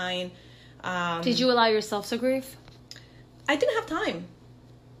 it's fine. Did you allow yourself to grieve? I didn't have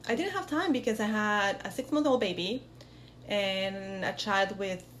time because I had a 6-month-old baby and a child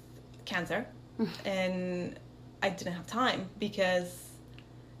with cancer, and I didn't have time because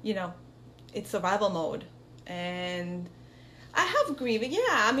it's survival mode. And I have grieved. Yeah,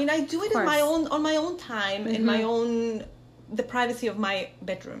 I mean, I do it in on my own time, in my own, the privacy of my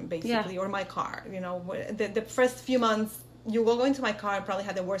bedroom, basically, or my car. You know, the first few months, you will go into my car and probably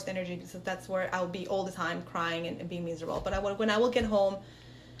have the worst energy because that's where I'll be all the time crying and being miserable. But when I will get home.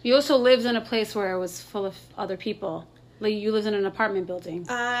 You also lived in a place where it was full of other people. Like, you lived in an apartment building.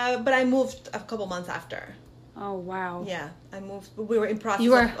 But I moved a couple months after. Oh, wow. Yeah, I moved. We were in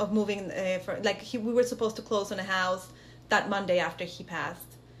process of moving. We were supposed to close on a house that Monday after he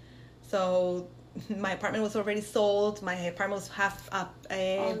passed. So my apartment was already sold. My apartment was half up,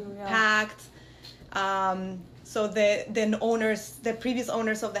 packed. So the previous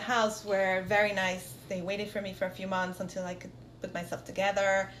owners of the house were very nice. They waited for me for a few months until I could put myself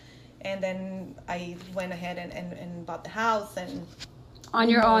together. And then I went ahead and bought the house. And on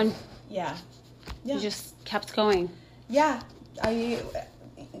your own. Yeah. You just kept going. Yeah.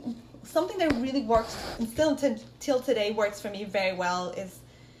 Something that really works, and still till today works for me very well, is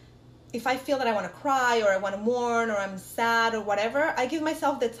if I feel that I want to cry or I want to mourn or I'm sad or whatever, I give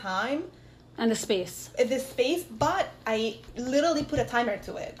myself the time. And the space. But I literally put a timer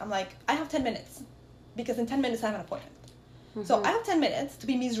to it. I'm like, I have 10 minutes. Because in 10 minutes I have an appointment. Mm-hmm. So I have 10 minutes to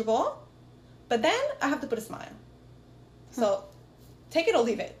be miserable, but then I have to put a smile. So take it or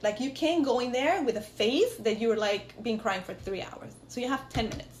leave it. Like, you can't go in there with a face that you're like been crying for 3 hours. So you have 10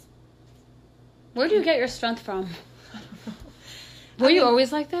 minutes. Where do you get your strength from? Were you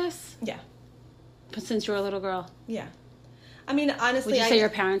always like this? Yeah. But since you were a little girl? Yeah. I mean, honestly, would you say your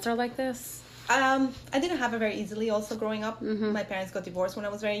parents are like this? I didn't have it very easily also growing up. Mm-hmm. My parents got divorced when I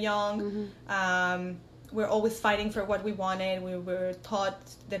was very young. Mm-hmm. We're always fighting for what we wanted. We were taught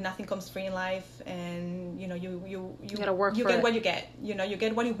that nothing comes free in life, and you know, you gotta work. You get what you get. You know, you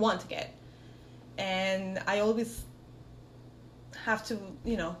get what you want to get. And I always have to,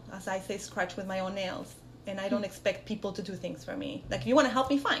 you know, as I say, scratch with my own nails. And I don't expect people to do things for me. Like, if you want to help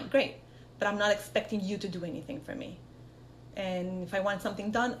me, fine, great. But I'm not expecting you to do anything for me. And if I want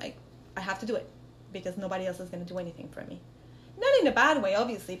something done, I have to do it because nobody else is going to do anything for me. Not in a bad way,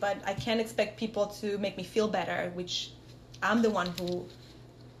 obviously, but I can't expect people to make me feel better, which I'm the one who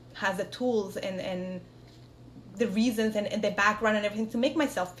has the tools and the reasons and the background and everything to make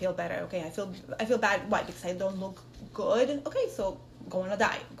myself feel better. Okay, I feel bad. Why? Because I don't look good. Okay, so go on a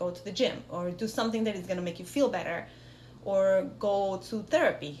diet, go to the gym, or do something that is going to make you feel better, or go to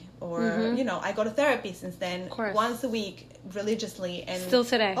therapy, or you know, I go to therapy since then once a week religiously, and still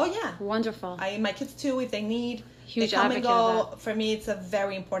today. Oh yeah, wonderful. My kids too, if they need. Huge they come and go. Of that. For me, it's a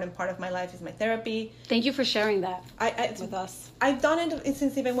very important part of my life is my therapy. Thank you for sharing that with us. I've done it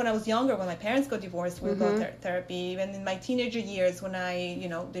since even when I was younger. When my parents got divorced, we would go to therapy. Even in my teenager years, when I, you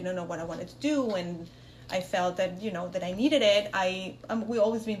know, didn't know what I wanted to do, and I felt that, you know, that I needed it. We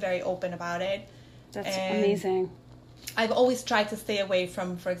always been very open about it. That's amazing. I've always tried to stay away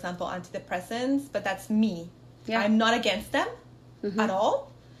from, for example, antidepressants, but that's me. Yeah. I'm not against them at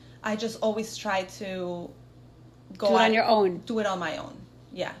all. I just always try to go do it on your own. Do it on my own.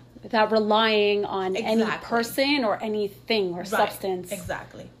 Yeah. Without relying on any person or anything or substance.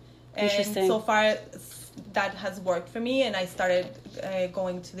 Exactly. Interesting. And so far, that has worked for me, and I started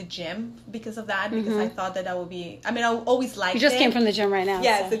going to the gym because of that, because I thought that would be, I mean, I always liked it. You just came from the gym right now.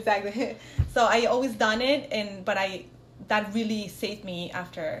 Yes, so. Exactly. So I always done it, but that really saved me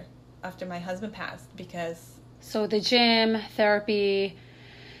after my husband passed, because... So the gym, therapy,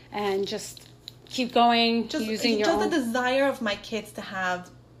 and just keep going, using your own... Just the desire of my kids to have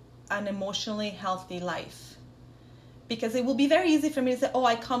an emotionally healthy life. Because it will be very easy for me to say, oh,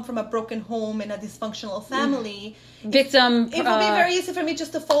 I come from a broken home and a dysfunctional family. Victim. It will be very easy for me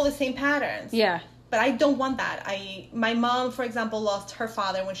just to follow the same patterns. Yeah. But I don't want that. My mom, for example, lost her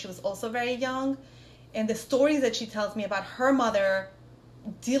father when she was also very young. And the stories that she tells me about her mother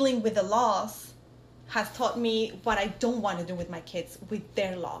dealing with the loss has taught me what I don't want to do with my kids, with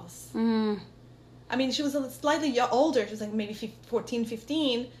their loss. I mean, she was slightly older. She was like maybe 14,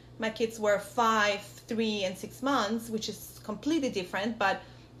 15. My kids were 5, 3, and 6 months, which is completely different. But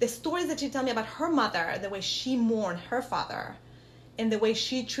the stories that she told me about her mother, the way she mourned her father, and the way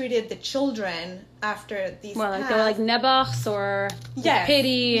she treated the children after these like they were like nebuchs or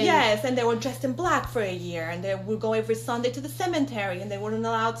pity. Yes, and they were dressed in black for a year, and they would go every Sunday to the cemetery, and they weren't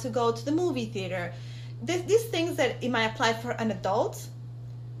allowed to go to the movie theater. These things that it might apply for an adult,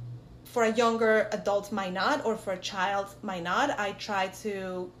 for a younger adult might not, or for a child might not. I try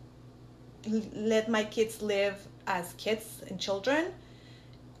to let my kids live as kids and children.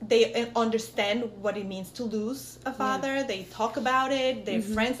 They understand what it means to lose a father. Yeah. They talk about it. Their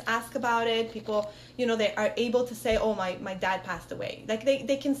friends ask about it. People, you know, they are able to say, oh, my dad passed away. Like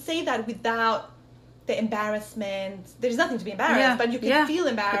they can say that without the embarrassment. There's nothing to be embarrassed, but you can feel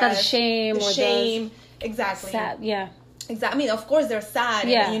embarrassed. But that's shame the or shame. Exactly. Sad. Yeah. Exactly. I mean, of course they're sad.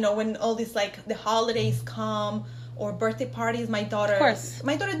 Yeah. And, you know, when all these like the holidays come or birthday parties, my daughter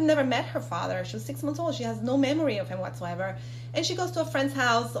never met her father. She was 6 months old. She has no memory of him whatsoever. And she goes to a friend's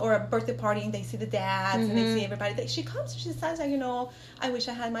house or a birthday party and they see the dads and they see everybody. She comes and she says, like, you know, I wish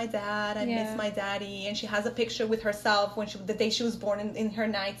I had my dad. I miss my daddy. And she has a picture with herself the day she was born in her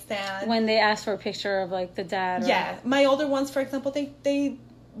nightstand. When they ask for a picture of like the dad. Yeah. My older ones, for example,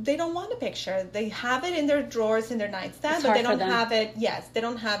 they don't want a picture. They have it in their drawers in their nightstand, but they don't have it. Yes, they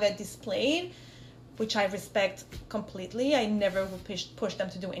don't have it displayed, which I respect completely. I never will push them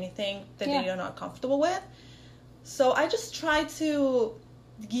to do anything that they are not comfortable with. So I just try to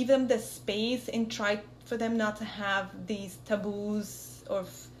give them the space and try for them not to have these taboos of,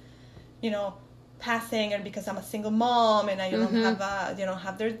 you know, passing, or because I'm a single mom and I don't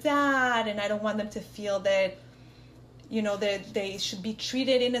have their dad, and I don't want them to feel that, you know, that they should be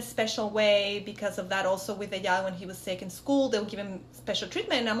treated in a special way because of that. Also with Eyal, when he was sick in school, they'll give him special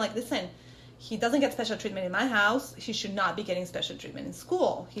treatment. And I'm like, listen, he doesn't get special treatment in my house. He should not be getting special treatment in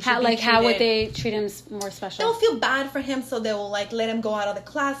school. How would they treat him more special? They'll feel bad for him, so they will like let him go out of the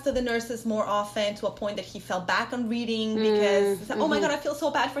class to the nurses more often, to a point that he fell back on reading because he's like, oh my God, I feel so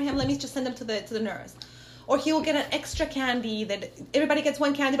bad for him. Let me just send him to the nurse. Or he will get an extra candy that everybody gets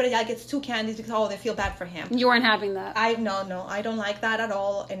one candy, but Eyal gets 2 candies because they feel bad for him. You weren't having that. No, I don't like that at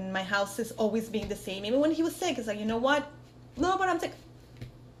all. And my house is always being the same. Even when he was sick, it's like, you know what? No, but I'm sick.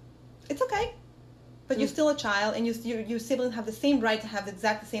 It's okay. But you're still a child, and your siblings have the same right to have the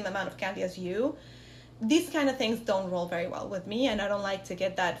exact same amount of candy as you. These kind of things don't roll very well with me, and I don't like to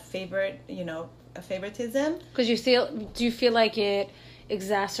get that favoritism. Because do you feel like it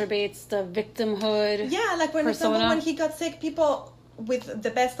exacerbates the victimhood? Yeah, like for example, when he got sick, people with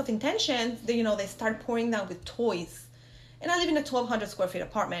the best of intentions, they start pouring down with toys. And I live in a 1,200 square feet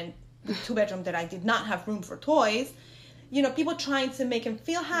apartment with 2 bedrooms that I did not have room for toys. You know, people trying to make him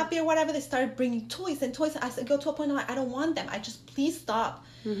feel happy or whatever, they started bringing toys. I go to a point where I don't want them. I just, please stop.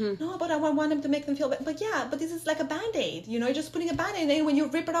 No, but I want them to make them feel better. But this is like a Band-Aid. You know, you're just putting a Band-Aid, and when you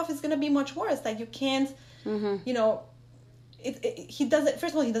rip it off, it's going to be much worse. Like, you can't, you know, he doesn't,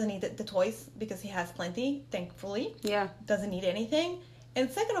 first of all, he doesn't need the toys because he has plenty, thankfully. Yeah. Doesn't need anything. And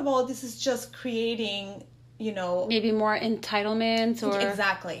second of all, this is just creating, you know, maybe more entitlement or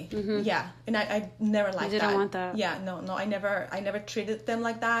exactly. Yeah. And I never liked that. You didn't want that. Yeah, no, I never treated them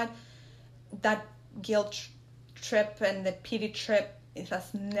like that. That guilt trip and the pity trip, it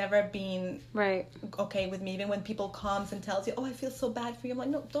has never been okay with me. Even when people comes and tells you, oh, I feel so bad for you, I'm like,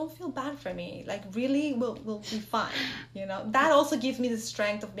 no, don't feel bad for me. Like, really, we'll be fine. You know, that also gives me the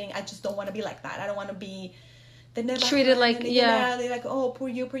strength of being, I just don't want to be like that. I don't want to be treated like, they're like, oh, poor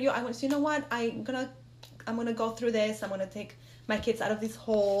you. So you know what, I'm gonna go through this. I'm gonna take my kids out of this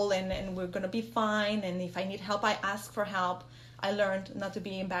hole, and we're gonna be fine. And if I need help, I ask for help. I learned not to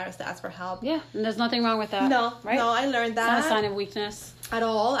be embarrassed to ask for help. Yeah, and there's nothing wrong with that. No, right? No, I learned that. It's not a sign of weakness at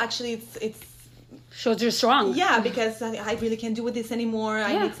all. Actually, it's shows you're strong. Yeah, because I really can't do with this anymore.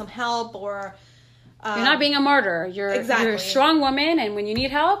 I need some help. Or you're not being a martyr. You're a strong woman, and when you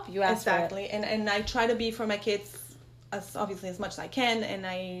need help, you ask for it. And I try to be for my kids as much as I can,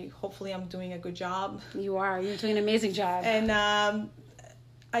 and hopefully I'm doing a good job. You are. You're doing an amazing job. And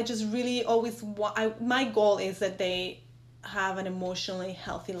I just really always my goal is that they have an emotionally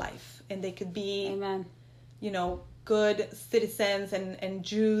healthy life, and they could be, amen, you know, good citizens and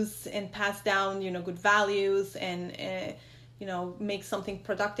Jews, and pass down, you know, good values, and you know, make something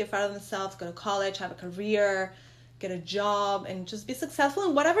productive out of themselves, go to college, have a career, get a job, and just be successful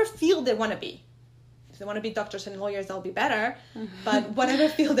in whatever field they want to be. If they want to be doctors and lawyers, that'll be better. But whatever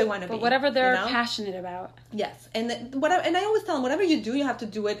field they want to be. But whatever they're passionate about. Yes. And I always tell them, whatever you do, you have to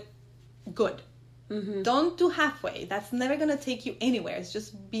do it good. Don't do halfway. That's never going to take you anywhere. It's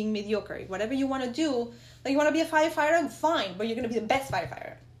just being mediocre. Whatever you want to do, like you want to be a firefighter, fine, but you're going to be the best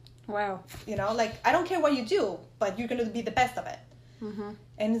firefighter. Wow. You know, like, I don't care what you do, but you're going to be the best of it.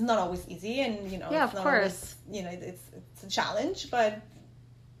 And it's not always easy, and, you know, yeah, it's of not course. Always, you know, it's a challenge, but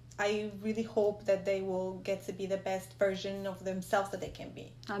I really hope that they will get to be the best version of themselves that they can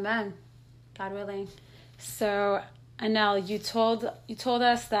be. Amen. God willing. So, Anel, you told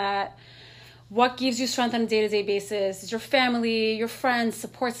us that what gives you strength on a day-to-day basis is your family, your friends,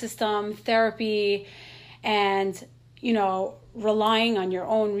 support system, therapy, and, you know, relying on your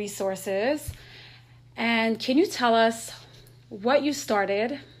own resources. And can you tell us what you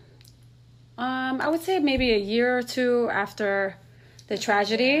started? I would say maybe a year or two after the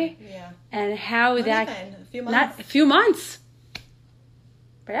tragedy. Yeah. And how a few months. Not a few months.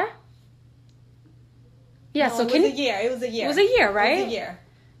 But yeah. Yeah, No, so it was a year. It was a year. It was a year, right? It was a year.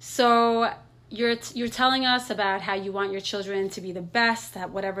 So you're telling us about how you want your children to be the best at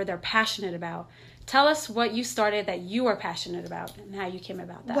whatever they're passionate about. Tell us what you started that you are passionate about and how you came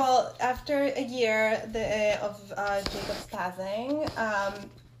about that. Well, after a year of Jacob's passing,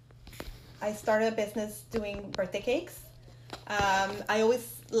 I started a business doing birthday cakes. I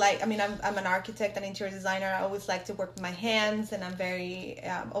always I'm an architect and interior designer. I always like to work with my hands, and I'm very,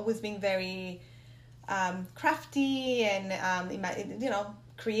 always being very crafty and,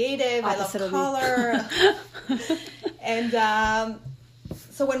 creative. Opposite I love color. And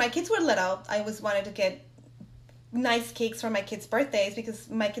so when my kids were little, I always wanted to get nice cakes for my kids' birthdays because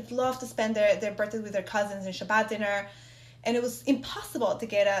my kids love to spend their birthdays with their cousins and Shabbat dinner. And it was impossible to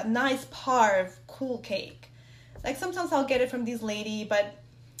get a nice parve cool cake. Like sometimes I'll get it from this lady, but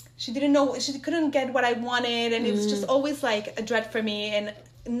she couldn't get what I wanted, and it was just always like a dread for me. And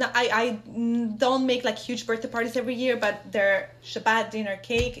I don't make like huge birthday parties every year, but their Shabbat dinner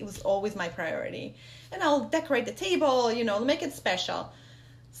cake, it was always my priority. And I'll decorate the table, make it special.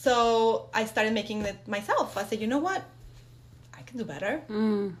 So I started making it myself. I said, you know what? I can do better.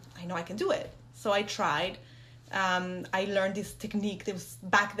 I know I can do it. So I tried. I learned this technique that was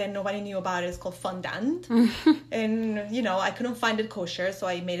back then nobody knew about it. It's called fondant. And I couldn't find it kosher, so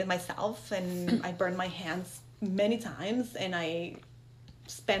I made it myself, and I burned my hands many times, and I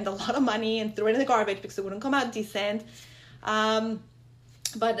spent a lot of money and threw it in the garbage because it wouldn't come out decent.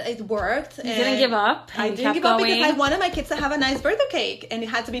 But it worked. You didn't give up. I didn't give up because I wanted my kids to have a nice birthday cake, and it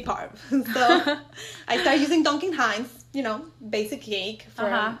had to be parve. So I started using Duncan Hines, basic cake for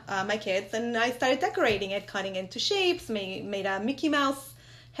my kids, and I started decorating it, cutting into shapes, made a Mickey Mouse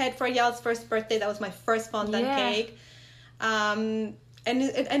head for Yael's first birthday. That was my first fondant cake. And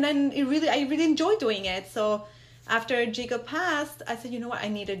then I really enjoyed doing it. So after Jacob passed, I said, you know what? I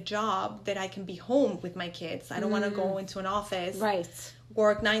need a job that I can be home with my kids. I don't want to go into an office. Right.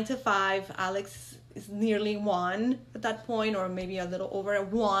 Work 9 to 5. Alex is nearly 1 at that point, or maybe a little over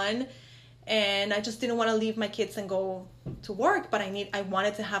 1. And I just didn't want to leave my kids and go to work, but I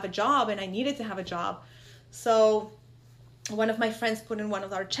wanted to have a job, and I needed to have a job. So one of my friends put in one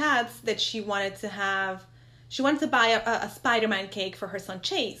of our chats that she wanted to buy a Spider-Man cake for her son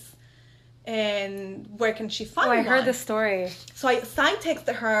Chase. And where can she find one? I heard the story. So I side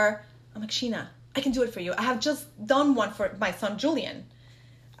texted her. I'm like, Sheena, I can do it for you. I have just done one for my son Julian.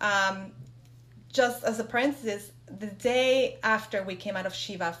 Just as a parenthesis, the day after we came out of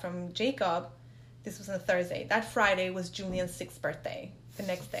Shiva from Jacob, this was on a Thursday, that Friday was Julian's 6th birthday, the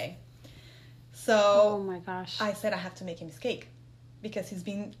next day. So oh my gosh, I said I have to make him his cake because he's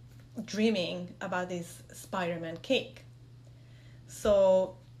been dreaming about this Spider-Man cake.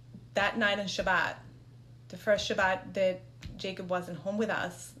 So that night on Shabbat, the first Shabbat that Jacob wasn't home with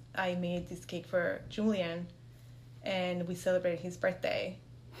us, I made this cake for Julian, and we celebrated his birthday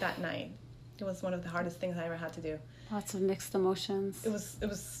that night. It was one of the hardest things I ever had to do. Lots of mixed emotions. It was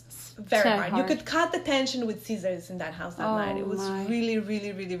very hard. You could cut the tension with scissors in that house that night. It was really,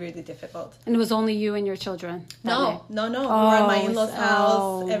 really, really, really difficult. And it was only you and your children? No. We were at my in-laws'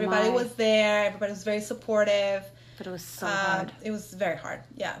 house. Everybody was there. Everybody was very supportive. But it was so hard. It was very hard,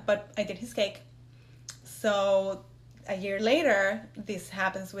 yeah. But I did his cake. So a year later, this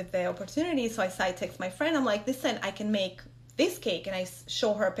happens with the opportunity. So I side text my friend. I'm like, listen, I can make this cake. And I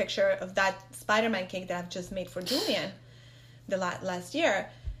show her a picture of that Spider-Man cake that I've just made for Julian the last year.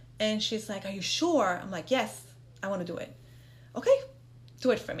 And she's like, are you sure? I'm like, yes, I want to do it. Okay,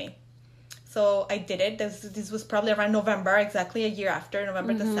 do it for me. So I did it. This was probably around November, exactly a year after,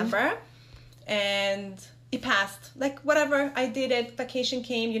 November, December. And it passed. Like, whatever, I did it. Vacation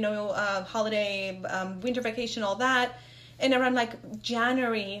came, holiday, winter vacation, all that. And around like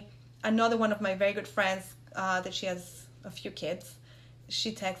January, another one of my very good friends that she has a few kids,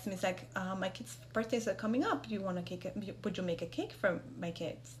 she texts me, it's like, my kids' birthdays are coming up. Would you make a cake for my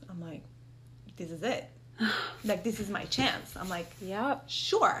kids? I'm like, this is it. Like, this is my chance. I'm like, yeah,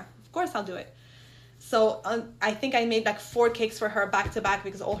 sure. Of course I'll do it. So I think I made like 4 cakes for her back to back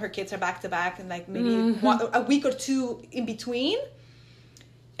because all her kids are back to back, and like maybe a week or 2 in between.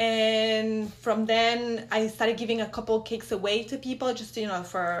 And from then I started giving a couple cakes away to people just,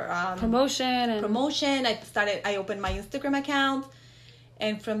 for promotion. I opened my Instagram account.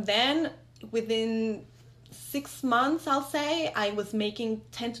 And from then, within 6 months, I'll say, I was making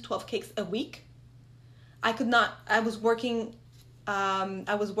 10 to 12 cakes a week. I was working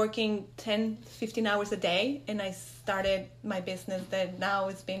 10, 15 hours a day, and I started my business that now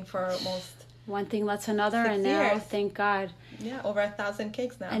it's been for almost one thing led to another, 6 and now, years. thank God, Yeah, over 1,000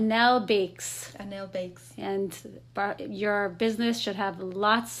 cakes now. Anel Bakes. Anel Bakes. And your business should have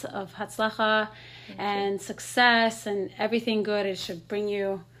lots of hatzlacha and success and everything good. It should bring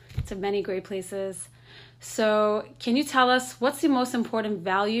you to many great places. So can you tell us what's the most important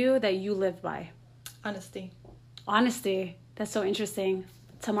value that you live by? Honesty. Honesty. That's so interesting.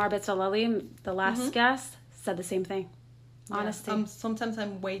 Tamar Betzaleli, the last guest, said the same thing. Honesty. Yeah, sometimes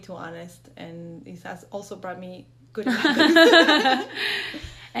I'm way too honest, and it has also brought me good habits.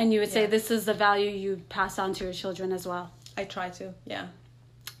 And you would say this is the value you pass on to your children as well. I try to, yeah.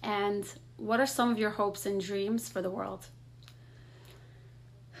 And what are some of your hopes and dreams for the world?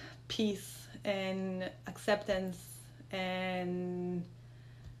 Peace and acceptance and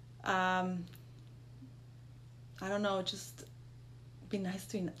I don't know, just be nice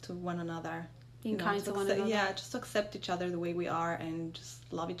to one another. Being kind to one another. Yeah, just accept each other the way we are and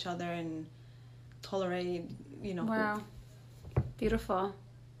just love each other and tolerate, Wow. Beautiful.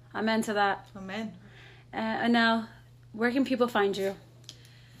 Amen to that. Amen. Anel, where can people find you?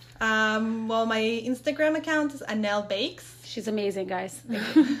 Well, my Instagram account is Anel Bakes. She's amazing, guys.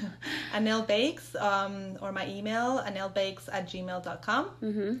 Anel Bakes, or my email,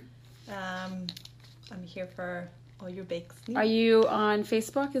 anelbakes@gmail.com. I'm here for all your bakes needs. Are you on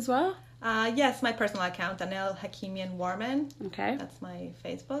Facebook as well? Yes, my personal account, Anel Hakimian Warman. Okay. That's my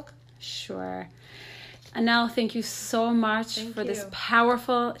Facebook. Sure. Anel, thank you so much for this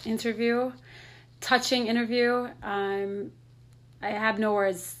powerful interview, touching interview. I have no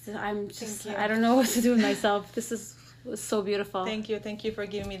words. I don't know what to do with myself. This was so beautiful. Thank you. Thank you for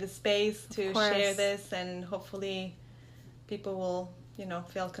giving me the space to share this, and hopefully people will,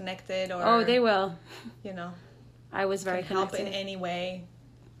 feel connected or... Oh, they will. I was very connected. Help connected. in any way.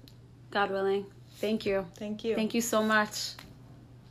 God willing. Thank you. Thank you. Thank you so much.